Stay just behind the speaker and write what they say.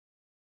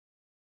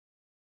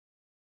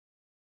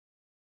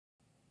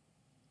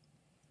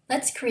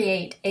Let's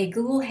create a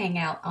Google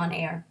Hangout on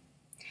Air.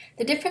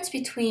 The difference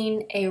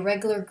between a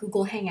regular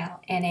Google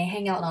Hangout and a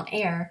Hangout on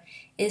Air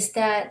is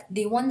that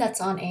the one that's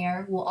on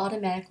air will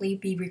automatically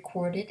be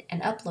recorded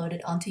and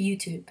uploaded onto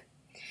YouTube.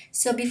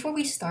 So before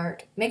we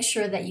start, make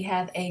sure that you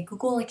have a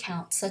Google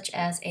account such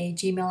as a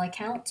Gmail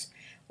account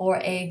or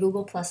a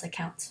Google Plus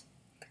account.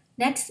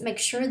 Next, make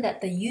sure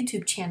that the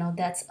YouTube channel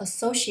that's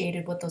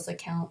associated with those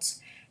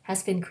accounts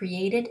has been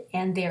created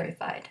and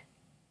verified.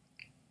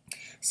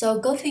 So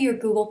go to your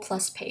Google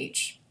Plus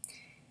page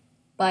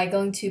by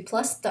going to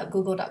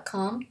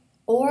plus.google.com,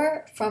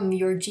 or from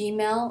your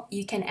Gmail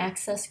you can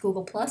access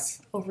Google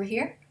Plus over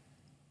here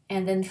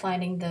and then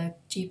finding the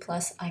G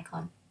Plus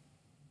icon.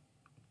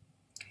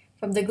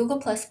 From the Google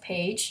Plus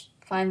page,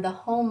 find the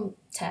Home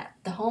tab,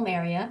 the Home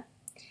area,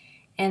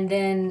 and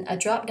then a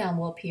drop-down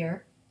will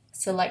appear.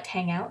 Select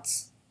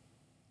Hangouts.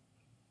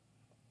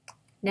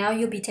 Now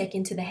you'll be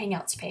taken to the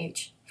Hangouts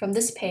page. From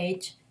this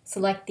page,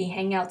 select the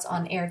Hangouts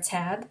on Air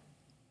tab,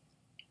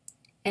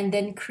 and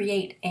then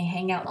create a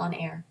Hangout on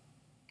Air.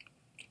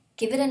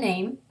 Give it a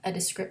name, a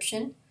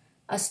description,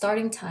 a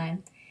starting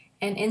time,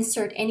 and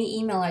insert any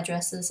email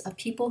addresses of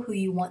people who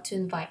you want to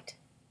invite.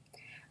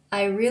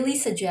 I really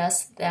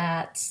suggest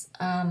that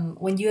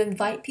when you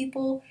invite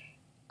people,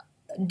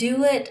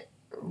 do it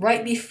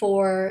right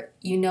before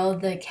you know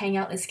the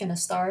Hangout is going to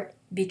start,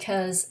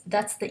 because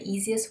that's the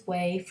easiest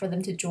way for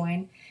them to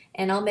join,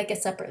 and I'll make a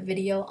separate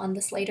video on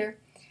this later.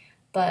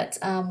 But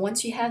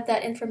once you have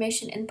that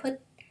information input,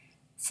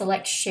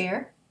 select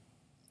Share,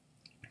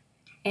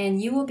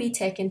 and you will be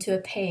taken to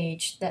a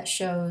page that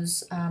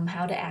shows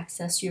how to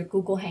access your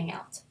Google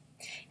Hangout.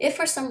 If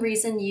for some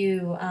reason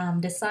you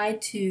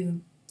decide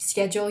to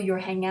schedule your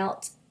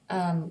Hangout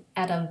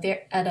at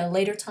a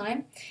later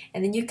time,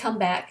 and then you come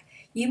back,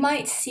 you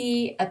might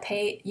see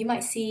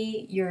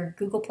your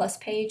Google Plus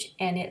page,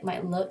 and it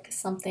might look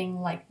something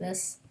like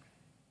this.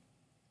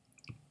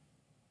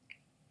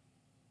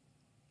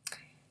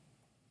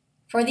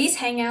 For these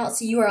Hangouts,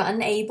 you are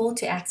unable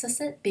to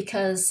access it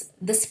because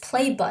this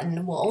play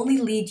button will only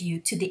lead you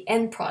to the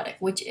end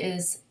product, which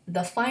is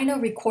the final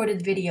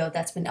recorded video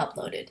that's been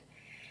uploaded.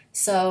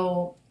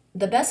 So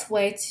the best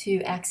way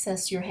to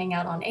access your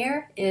Hangout on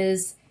Air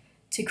is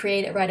to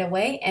create it right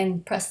away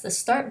and press the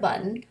Start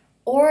button,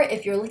 or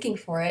if you're looking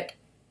for it,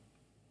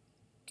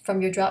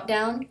 from your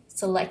drop-down,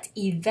 select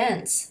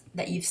Events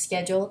that you've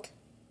scheduled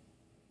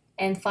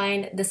and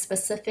find the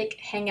specific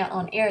Hangout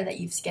on Air that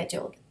you've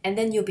scheduled, and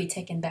then you'll be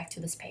taken back to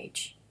this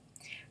page.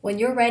 When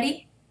you're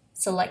ready,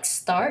 select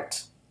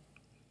Start,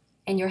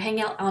 and your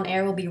Hangout on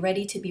Air will be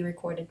ready to be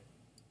recorded.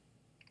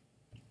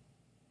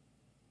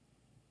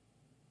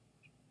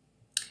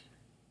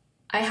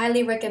 I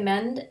highly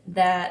recommend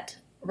that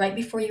right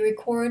before you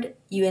record,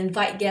 you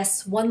invite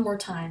guests one more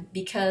time,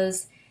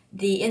 because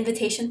the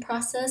invitation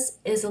process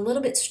is a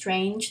little bit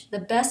strange. The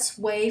best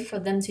way for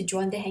them to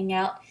join the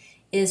Hangout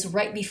is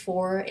right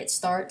before it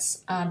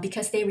starts,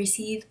 because they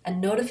receive a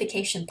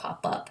notification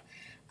pop-up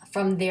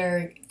from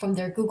their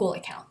Google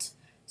account.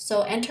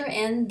 So enter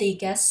in the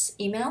guest's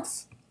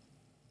emails,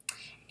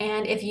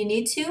 and if you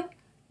need to,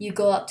 you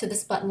go up to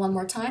this button one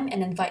more time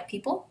and invite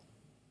people.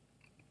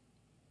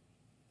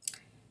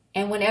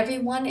 And when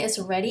everyone is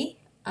ready,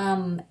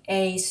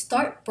 a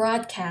Start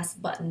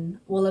Broadcast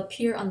button will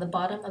appear on the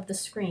bottom of the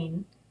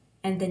screen,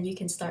 and then you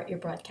can start your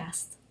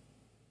broadcast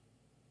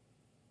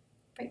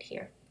right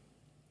here.